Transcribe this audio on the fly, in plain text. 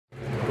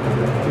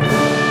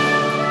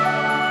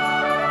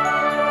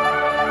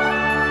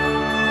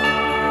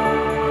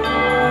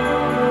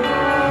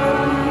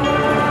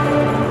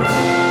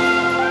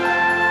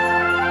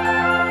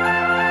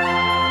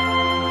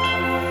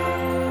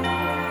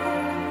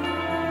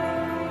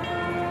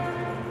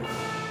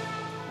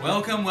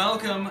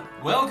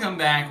Welcome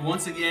back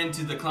once again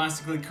to the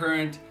Classically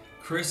Current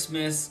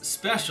Christmas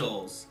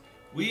specials.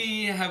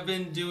 We have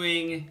been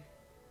doing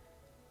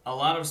a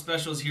lot of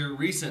specials here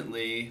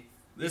recently.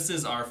 This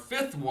is our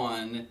fifth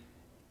one,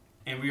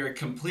 and we are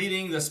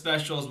completing the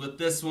specials with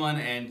this one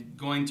and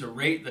going to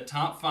rate the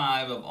top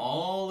 5 of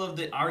all of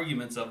the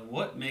arguments of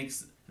what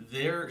makes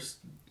their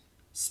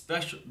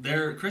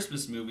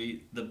Christmas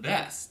movie the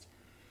best.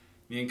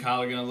 Me and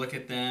Kyle are going to look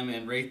at them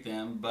and rate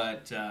them,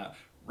 but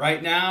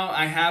right now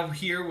I have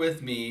here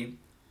with me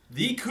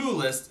the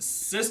coolest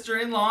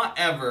sister-in-law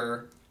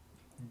ever,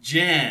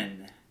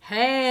 Jen.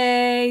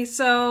 Hey,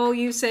 so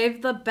you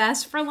saved the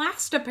best for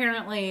last,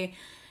 apparently.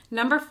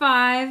 Number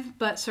 5,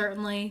 but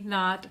certainly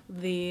not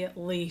the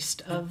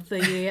least of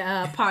the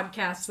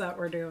podcasts that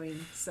we're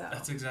doing. So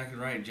that's exactly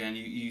right, Jen.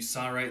 You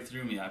saw right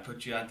through me. I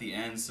put you at the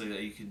end so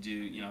that you could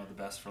do, the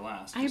best for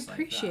last. I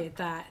appreciate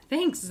that.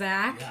 Thanks,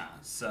 Zach. Yeah.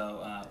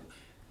 So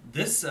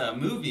this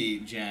movie,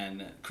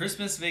 Jen,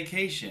 Christmas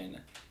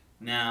Vacation.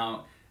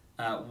 Now,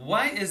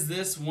 why is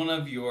this one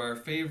of your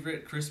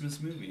favorite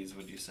Christmas movies,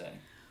 would you say?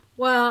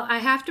 Well, I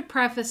have to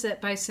preface it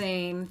by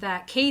saying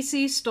that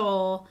Casey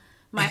stole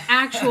my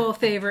actual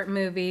favorite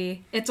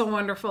movie, It's a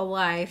Wonderful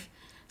Life.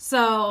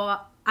 So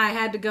I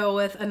had to go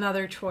with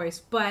another choice.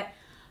 But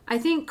I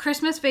think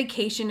Christmas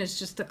Vacation is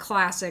just a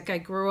classic. I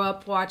grew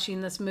up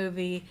watching this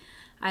movie.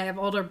 I have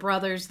older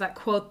brothers that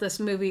quote this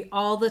movie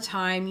all the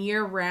time,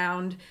 year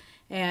round.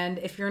 And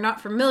if you're not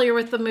familiar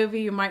with the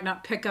movie, you might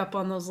not pick up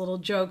on those little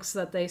jokes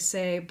that they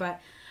say. But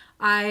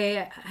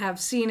I have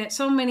seen it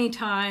so many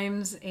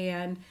times.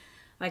 And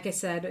like I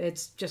said,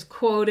 it's just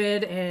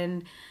quoted.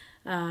 And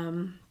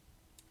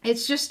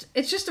it's just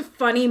a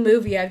funny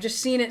movie. I've just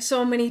seen it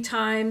so many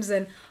times.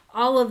 And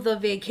all of the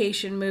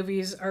vacation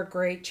movies are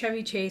great.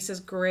 Chevy Chase is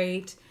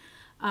great.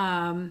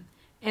 In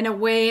a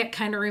way, it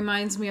kind of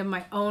reminds me of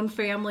my own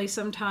family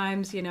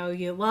sometimes.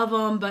 You love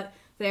them, but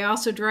they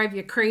also drive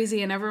you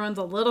crazy and everyone's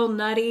a little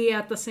nutty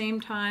at the same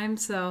time.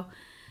 So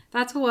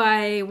that's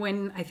why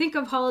when I think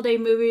of holiday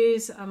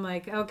movies, I'm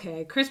like,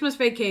 okay, Christmas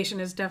Vacation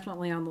is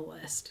definitely on the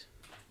list.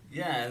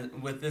 Yeah,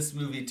 and with this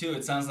movie too,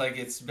 it sounds like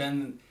it's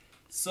been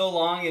so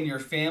long and your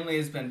family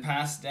has been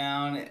passed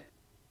down.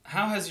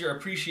 How has your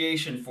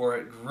appreciation for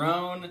it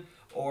grown?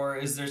 Or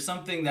is there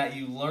something that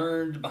you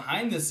learned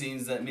behind the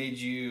scenes that made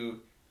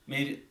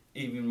it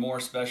even more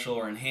special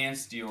or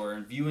enhanced your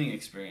viewing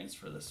experience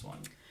for this one?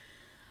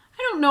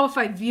 I don't know if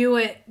I view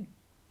it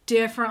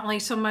differently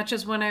so much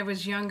as when I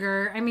was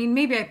younger. I mean,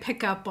 maybe I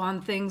pick up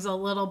on things a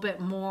little bit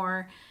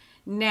more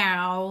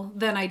now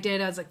than I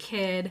did as a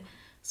kid.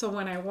 So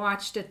when I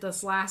watched it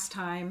this last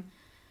time,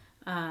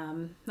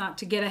 not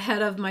to get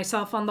ahead of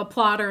myself on the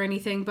plot or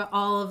anything, but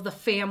all of the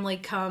family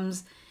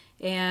comes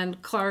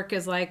and Clark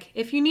is like,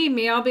 if you need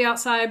me, I'll be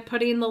outside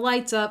putting the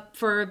lights up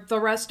for the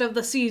rest of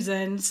the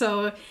season.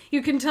 So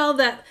you can tell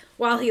that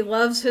while he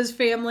loves his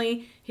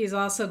family, he's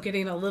also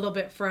getting a little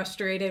bit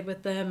frustrated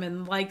with them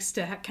and likes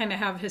to kind of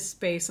have his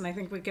space. And I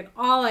think we can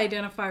all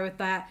identify with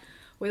that.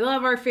 We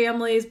love our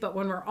families, but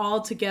when we're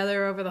all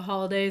together over the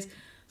holidays,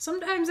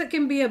 sometimes it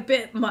can be a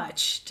bit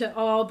much to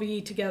all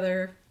be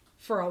together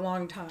for a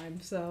long time.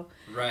 So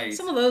right.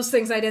 Some of those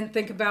things I didn't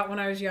think about when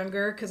I was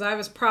younger because I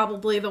was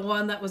probably the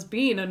one that was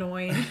being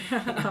annoying.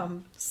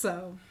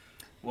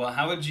 Well,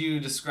 how would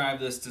you describe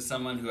this to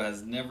someone who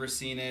has never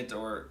seen it,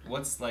 or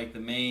what's like the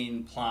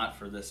main plot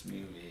for this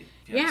movie?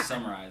 If you have to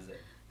summarize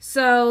it.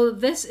 So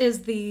this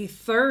is the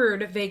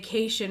third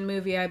vacation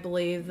movie, I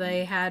believe.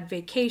 They had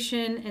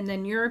Vacation and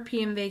then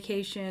European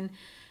Vacation,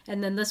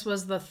 and then this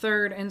was the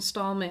third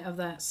installment of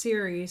that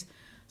series.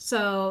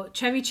 So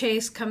Chevy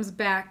Chase comes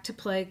back to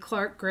play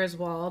Clark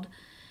Griswold,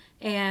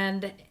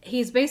 and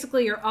he's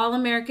basically your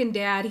all-American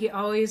dad. He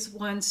always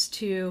wants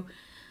to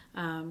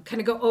kind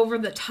of go over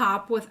the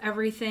top with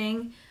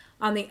everything.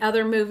 On the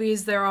other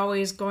movies, they're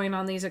always going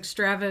on these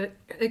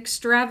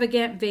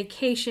extravagant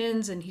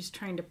vacations, and he's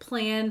trying to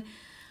plan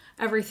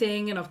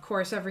everything, and of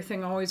course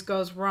everything always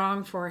goes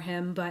wrong for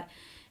him. But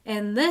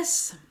in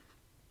this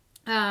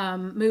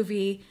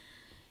movie,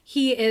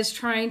 he is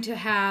trying to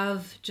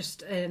have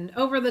just an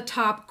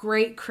over-the-top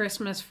great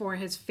Christmas for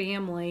his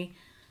family.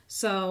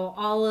 So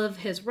all of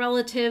his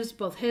relatives,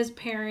 both his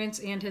parents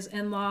and his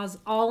in-laws,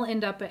 all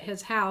end up at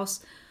his house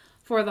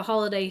for the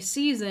holiday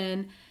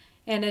season.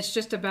 And it's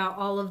just about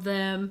all of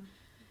them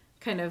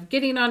kind of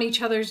getting on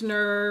each other's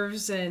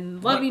nerves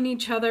and loving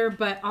each other,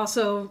 but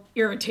also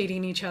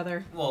irritating each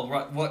other. Well,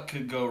 what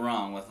could go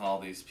wrong with all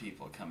these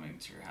people coming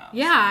to your house?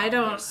 Yeah, I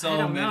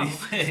don't many know.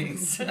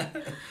 things.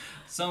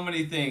 So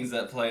many things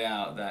that play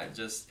out that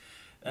just...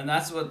 And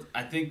that's what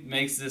I think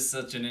makes this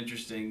such an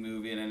interesting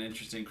movie and an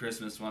interesting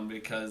Christmas one,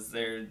 because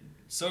they're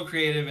so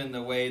creative in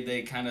the way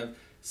they kind of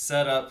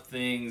set up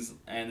things,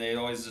 and they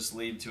always just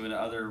lead to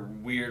other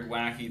weird,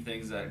 wacky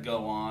things that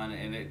go on,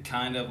 and it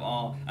kind of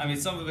all... I mean,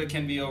 some of it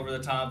can be over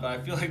the top, but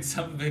I feel like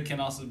some of it can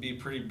also be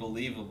pretty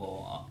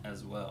believable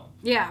as well.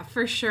 Yeah,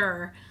 for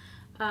sure.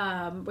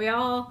 We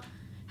all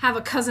have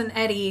a Cousin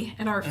Eddie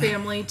in our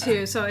family,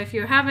 too. So if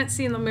you haven't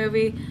seen the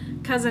movie,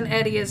 Cousin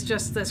Eddie is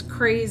just this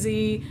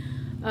crazy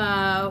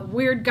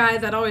weird guy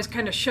that always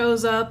kind of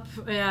shows up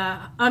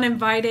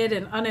uninvited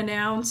and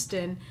unannounced,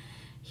 and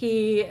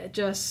he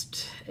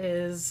just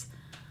is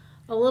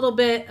a little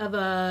bit of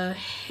a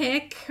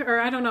hick, or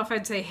I don't know if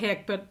I'd say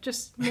hick, but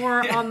just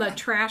more on the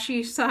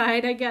trashy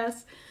side, I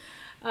guess.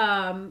 He's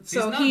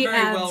not very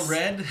well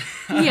read,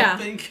 I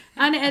think.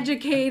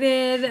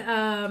 Uneducated,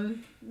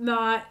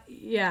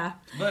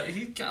 But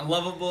he's kind of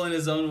lovable in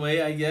his own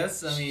way, I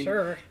guess. I mean,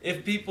 sure.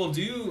 If people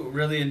do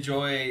really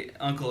enjoy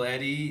Uncle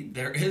Eddie,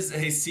 there is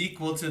a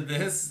sequel to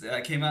this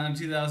that came out in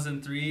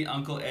 2003,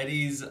 Uncle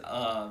Eddie's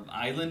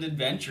Island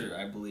Adventure,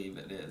 I believe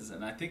it is.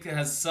 And I think it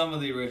has some of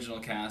the original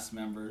cast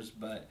members,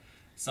 but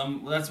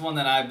that's one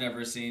that I've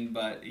never seen,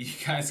 but you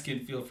guys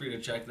can feel free to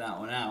check that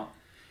one out.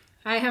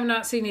 I have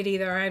not seen it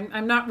either.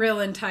 I'm not real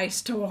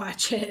enticed to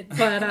watch it,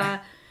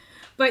 but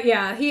but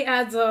yeah, he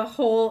adds a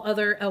whole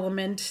other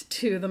element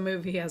to the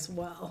movie as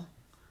well.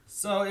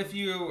 So if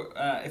you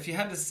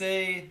had to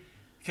say,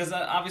 because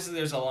obviously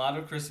there's a lot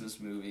of Christmas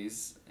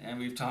movies, and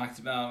we've talked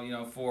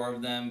about 4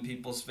 of them,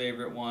 people's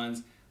favorite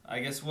ones. I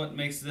guess what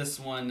makes this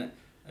one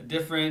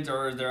different,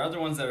 or are there other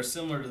ones that are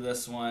similar to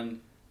this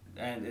one?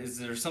 And is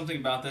there something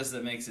about this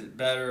that makes it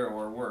better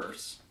or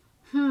worse?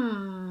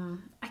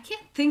 I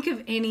can't think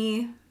of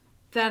any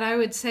that I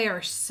would say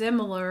are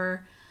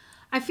similar.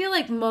 I feel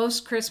like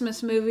most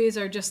Christmas movies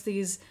are just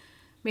these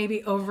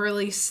maybe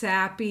overly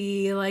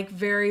sappy, like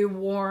very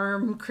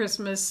warm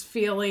Christmas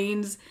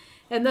feelings.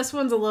 And this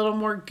one's a little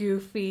more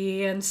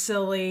goofy and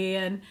silly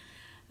and,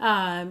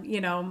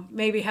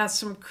 maybe has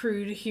some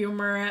crude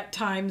humor at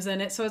times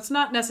in it. So it's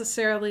not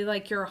necessarily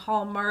like your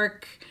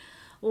Hallmark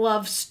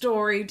love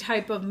story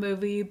type of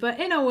movie, but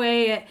in a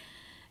way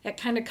it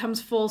kind of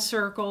comes full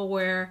circle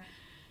where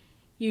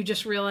you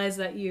just realize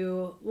that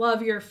you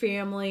love your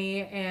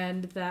family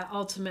and that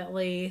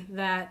ultimately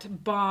that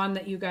bond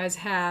that you guys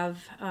have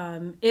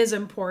is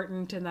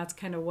important, and that's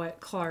kind of what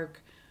Clark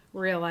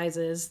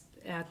realizes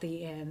at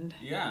the end.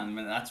 Yeah, I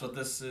mean, that's what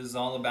this is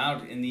all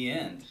about in the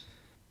end.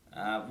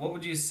 What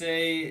would you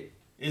say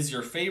is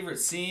your favorite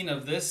scene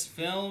of this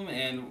film,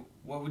 and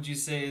what would you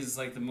say is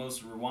like the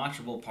most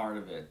rewatchable part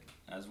of it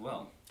as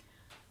well?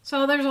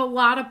 So there's a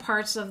lot of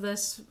parts of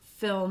this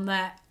film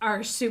that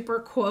are super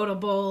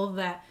quotable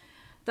that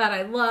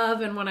I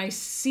love, and when I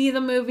see the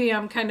movie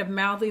I'm kind of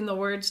mouthing the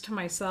words to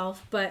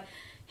myself, but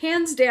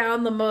hands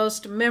down the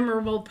most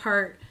memorable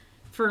part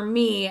for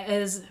me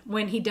is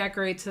when he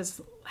decorates his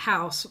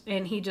house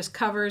and he just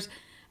covers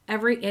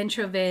every inch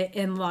of it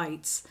in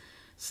lights.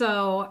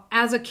 So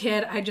as a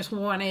kid I just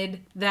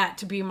wanted that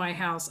to be my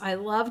house. I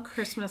love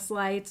Christmas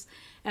lights,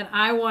 and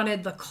I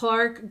wanted the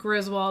Clark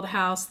Griswold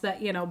house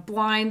that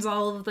blinds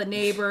all of the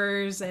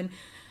neighbors and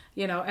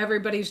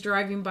everybody's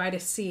driving by to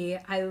see.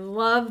 I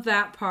love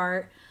that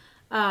part.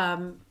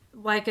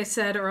 Like I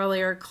said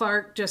earlier,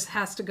 Clark just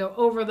has to go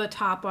over the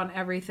top on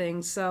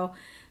everything. So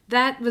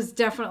that was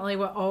definitely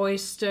what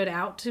always stood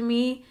out to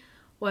me,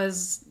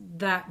 was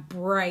that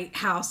bright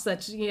house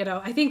that,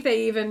 I think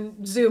they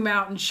even zoom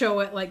out and show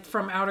it like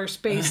from outer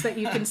space that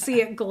you can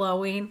see it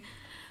glowing.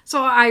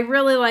 So I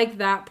really like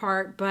that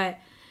part, but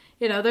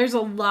there's a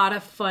lot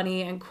of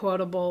funny and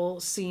quotable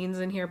scenes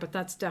in here, but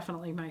that's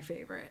definitely my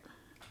favorite.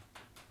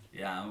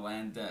 Yeah,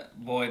 and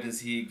boy,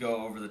 does he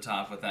go over the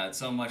top with that.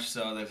 So much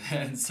so that it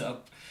ends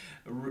up...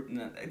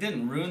 It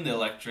didn't ruin the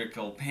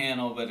electrical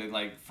panel, but it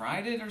like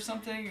fried it or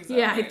something? Is that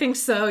right? I think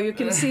so. You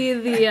can see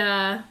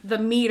the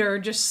meter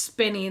just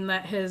spinning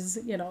that his,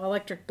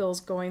 electric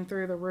bill's going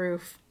through the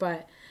roof.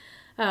 But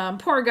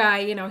poor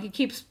guy, he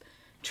keeps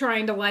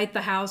trying to light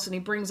the house, and he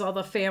brings all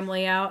the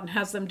family out and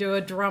has them do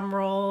a drum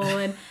roll.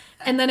 And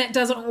then it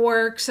doesn't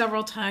work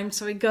several times,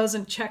 so he goes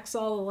and checks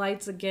all the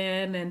lights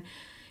again, and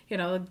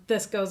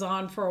this goes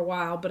on for a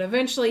while, but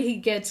eventually he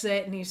gets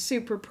it and he's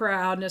super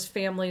proud and his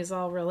family is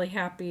all really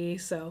happy.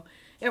 So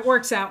it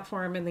works out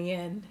for him in the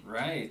end.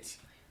 Right.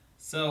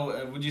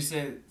 So would you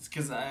say,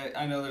 because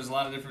I know there's a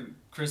lot of different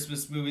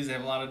Christmas movies, they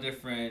have a lot of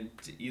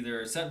different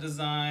either set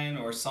design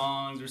or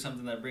songs or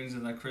something that brings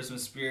in the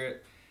Christmas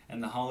spirit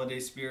and the holiday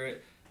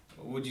spirit.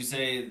 Would you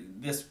say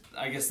this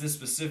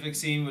specific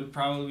scene would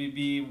probably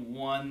be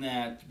one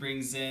that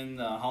brings in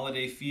the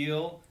holiday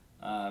feel?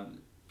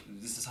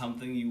 This is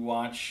something you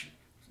watch,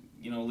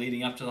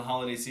 leading up to the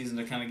holiday season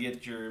to kind of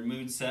get your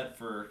mood set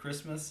for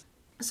Christmas?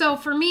 So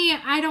for me,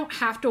 I don't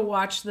have to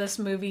watch this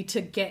movie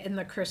to get in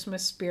the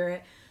Christmas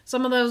spirit.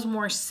 Some of those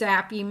more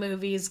sappy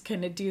movies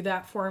kind of do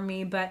that for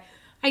me, but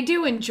I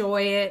do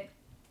enjoy it.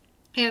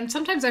 And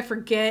sometimes I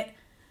forget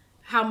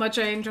how much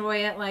I enjoy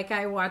it. Like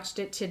I watched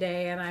it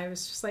today and I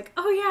was just like,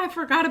 oh yeah, I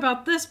forgot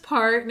about this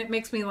part. And it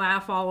makes me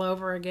laugh all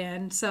over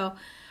again. So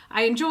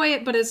I enjoy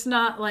it, but it's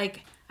not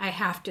like I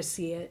have to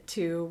see it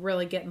to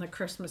really get in the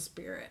Christmas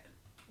spirit.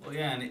 Well,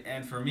 yeah,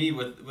 and for me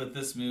with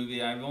this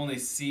movie, I've only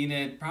seen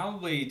it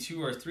probably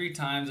 2 or 3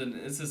 times, and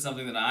this is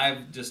something that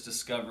I've just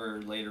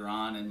discovered later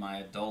on in my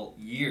adult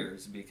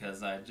years,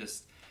 because when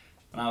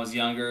I was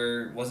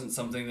younger, it wasn't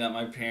something that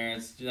my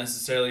parents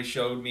necessarily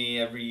showed me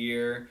every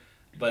year,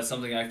 but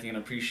something I can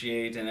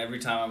appreciate, and every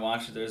time I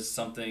watch it, there's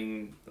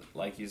something,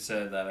 like you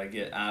said, that I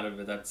get out of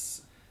it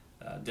that's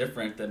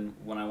different than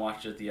when I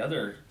watched it the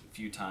other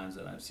few times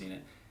that I've seen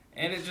it.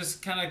 And it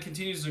just kind of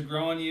continues to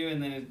grow on you,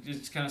 and then it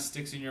just kind of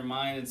sticks in your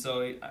mind. And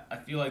so I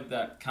feel like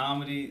the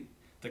comedy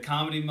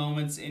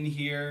moments in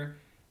here,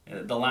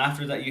 the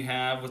laughter that you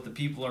have with the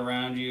people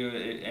around you,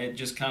 it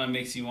just kind of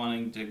makes you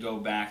wanting to go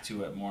back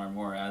to it more and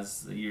more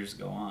as the years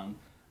go on.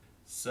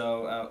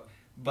 So,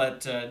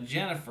 but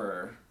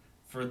Jennifer,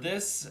 for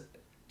this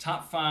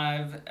top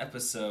 5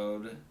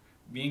 episode,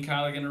 me and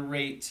Kyle are going to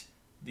rate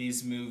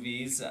these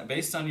movies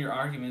based on your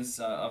arguments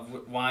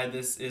of why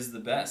this is the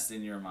best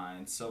in your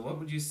mind. So what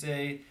would you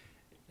say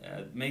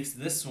makes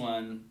this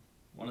one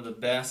of the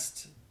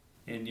best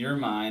in your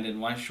mind,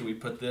 and why should we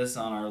put this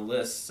on our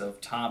list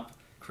of top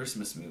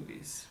Christmas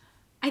movies?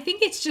 I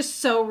think it's just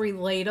so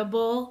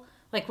relatable.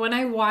 Like when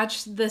I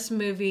watch this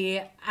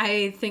movie,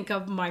 I think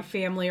of my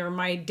family or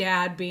my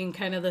dad being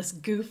kind of this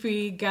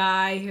goofy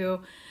guy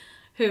who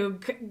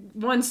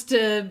wants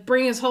to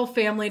bring his whole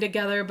family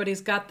together, but he's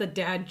got the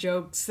dad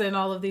jokes and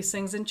all of these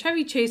things. And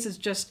Chevy Chase is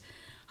just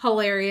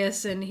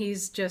hilarious, and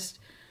he's just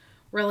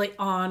really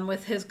on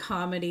with his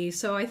comedy.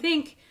 So I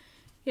think,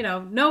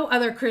 no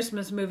other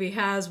Christmas movie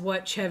has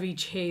what Chevy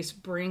Chase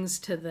brings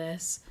to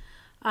this.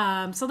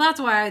 So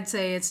that's why I'd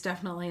say it's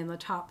definitely in the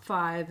top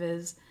 5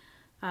 is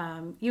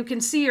you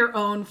can see your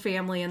own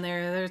family in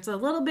there. It's a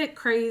little bit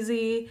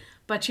crazy,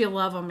 but you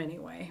love them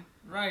anyway.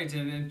 Right,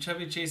 and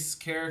Chevy Chase's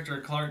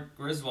character, Clark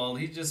Griswold,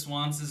 he just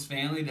wants his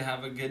family to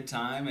have a good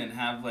time and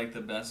have like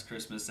the best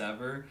Christmas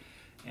ever.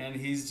 And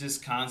he's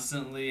just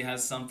constantly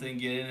has something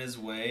get in his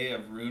way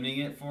of ruining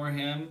it for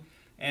him.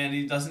 And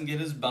he doesn't get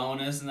his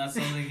bonus, and that's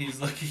something he's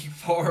looking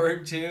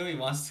forward to. He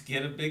wants to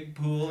get a big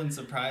pool and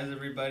surprise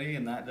everybody,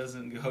 and that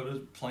doesn't go to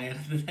plan.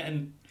 And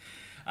then,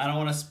 I don't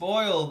want to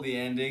spoil the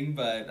ending,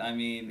 but I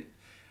mean,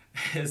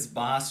 his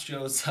boss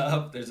shows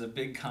up. There's a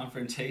big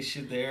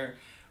confrontation there,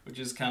 which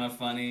is kind of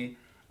funny.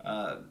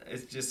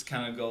 It just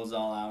kind of goes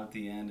all out at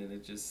the end, and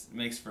it just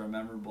makes for a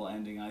memorable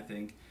ending, I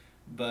think.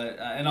 But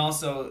and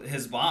also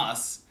his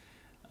boss,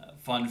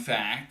 fun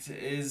fact,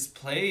 is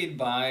played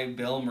by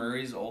Bill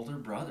Murray's older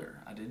brother.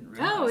 I didn't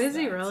realize. Oh, is that.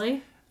 he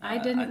really? I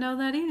didn't know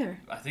that either.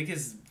 I think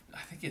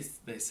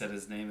they said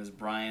his name is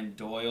Brian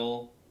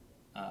Doyle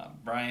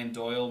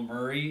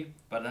Murray,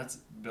 but that's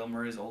Bill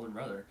Murray's older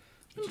brother.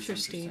 Which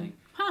Interesting. Is interesting.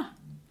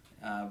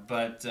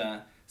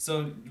 Huh.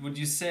 So would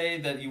you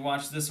say that you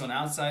watched this one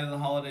outside of the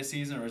holiday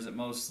season, or is it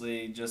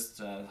mostly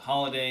just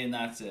holiday and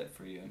that's it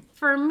for you?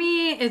 For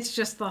me, it's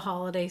just the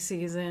holiday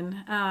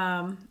season.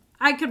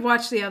 I could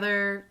watch the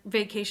other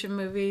vacation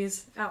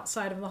movies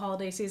outside of the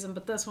holiday season,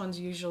 but this one's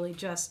usually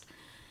just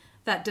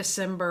that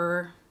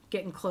December,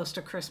 getting close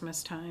to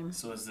Christmas time.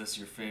 So is this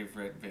your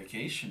favorite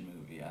vacation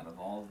movie out of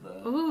all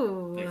the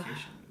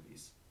vacation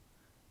movies?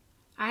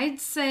 I'd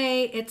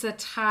say it's a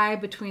tie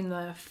between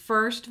the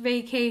first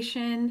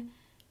Vacation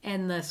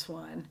and this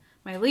one.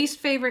 My least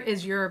favorite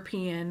is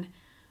European,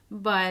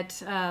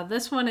 but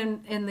this one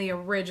and the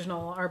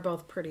original are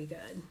both pretty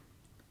good.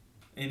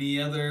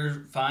 Any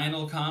other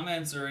final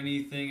comments or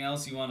anything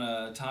else you want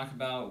to talk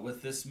about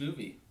with this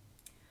movie?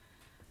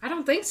 I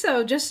don't think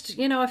so. Just,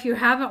 if you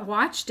haven't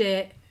watched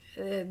it,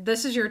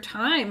 this is your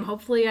time.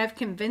 Hopefully I've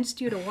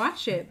convinced you to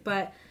watch it.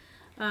 But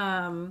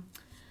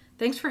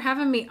thanks for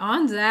having me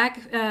on,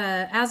 Zach.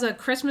 As a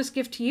Christmas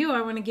gift to you,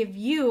 I want to give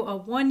you a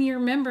 1-year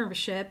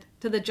membership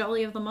to the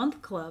Jolly of the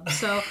Month Club.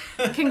 So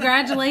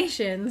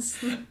congratulations.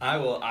 I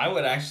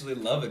would actually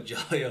love a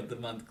Jolly of the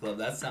Month Club.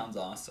 That sounds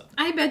awesome.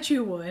 I bet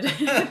you would.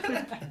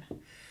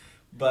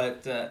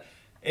 But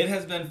it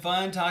has been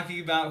fun talking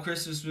about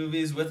Christmas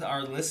movies with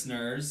our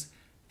listeners.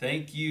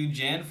 Thank you,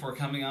 Jen, for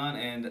coming on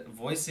and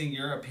voicing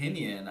your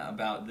opinion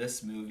about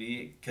this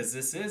movie, because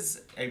this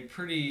is a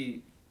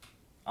pretty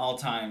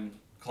all-time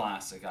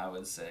classic, I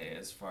would say,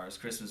 as far as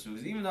Christmas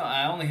movies. Even though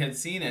I only had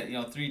seen it,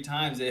 3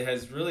 times, it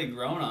has really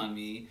grown on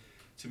me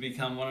to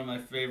become one of my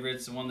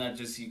favorites, one that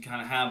just you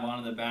kind of have on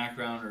in the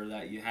background or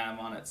that you have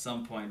on at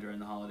some point during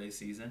the holiday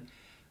season.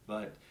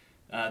 But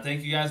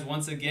thank you guys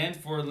once again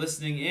for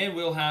listening in.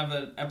 We'll have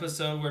an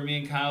episode where me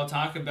and Kyle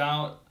talk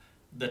about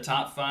the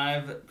top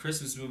 5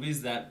 Christmas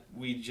movies that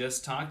we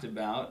just talked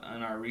about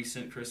on our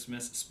recent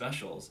Christmas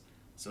specials.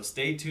 So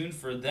stay tuned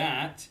for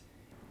that.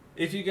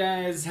 If you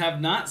guys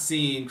have not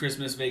seen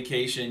Christmas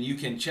Vacation, you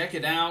can check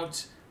it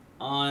out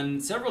on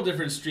several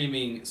different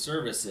streaming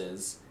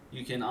services.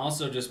 You can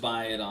also just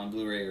buy it on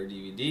Blu-ray or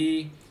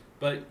DVD,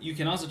 but you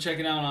can also check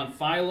it out on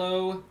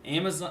Philo,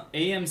 Amazon,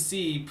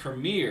 AMC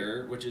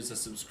Premiere, which is a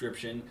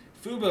subscription,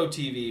 Fubo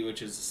TV,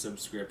 which is a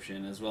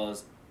subscription, as well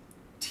as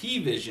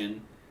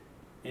T-Vision.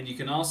 And you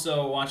can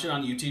also watch it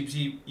on YouTube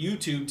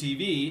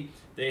TV.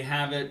 They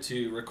have it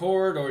to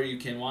record, or you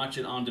can watch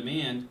it on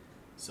demand.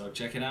 So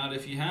check it out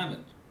if you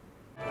haven't.